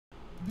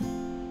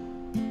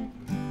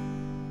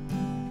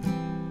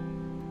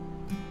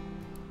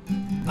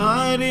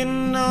I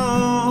didn't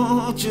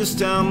know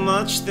just how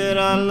much that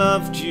I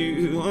loved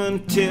you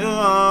until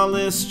all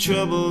this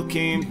trouble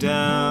came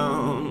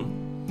down.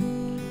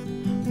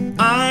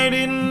 I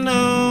didn't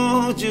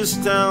know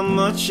just how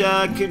much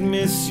I could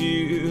miss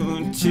you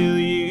until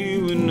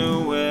you were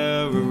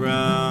nowhere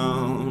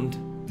around.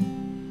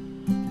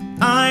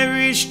 I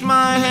reached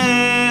my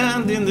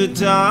hand in the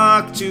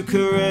dark to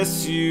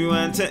caress you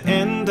and to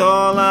end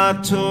all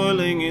our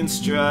toiling and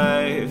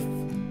strife.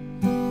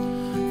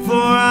 For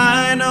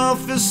I know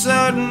for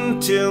certain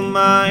till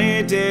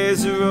my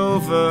days are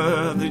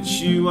over that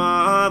you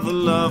are the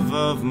love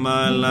of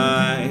my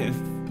life.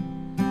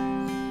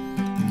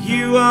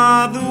 You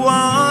are the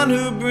one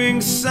who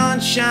brings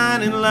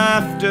sunshine and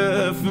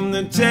laughter from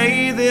the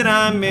day that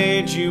I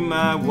made you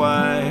my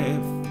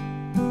wife.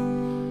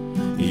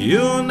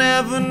 You'll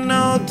never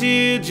know,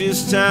 dear,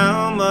 just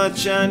how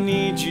much I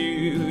need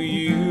you.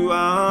 You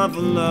are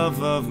the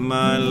love of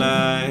my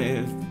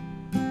life.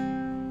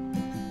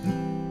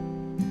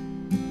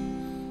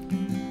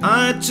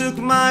 I took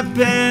my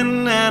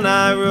pen and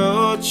I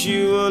wrote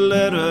you a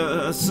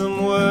letter,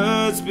 some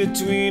words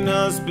between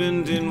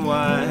husband and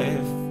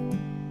wife.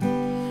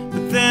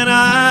 But then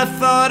I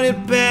thought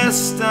it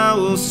best I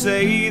will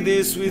say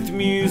this with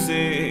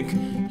music.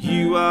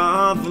 You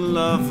are the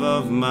love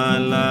of my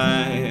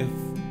life.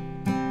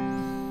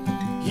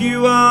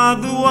 You are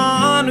the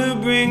one who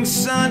brings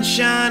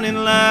sunshine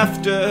and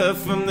laughter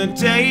from the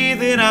day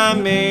that I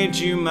made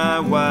you my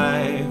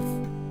wife.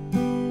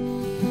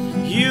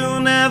 You'll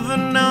never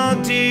know,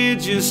 dear,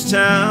 just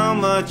how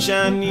much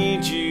I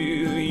need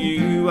you.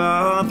 You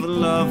are the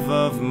love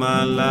of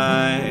my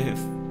life.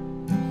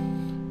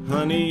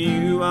 Honey,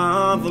 you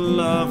are the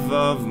love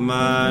of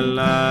my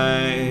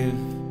life.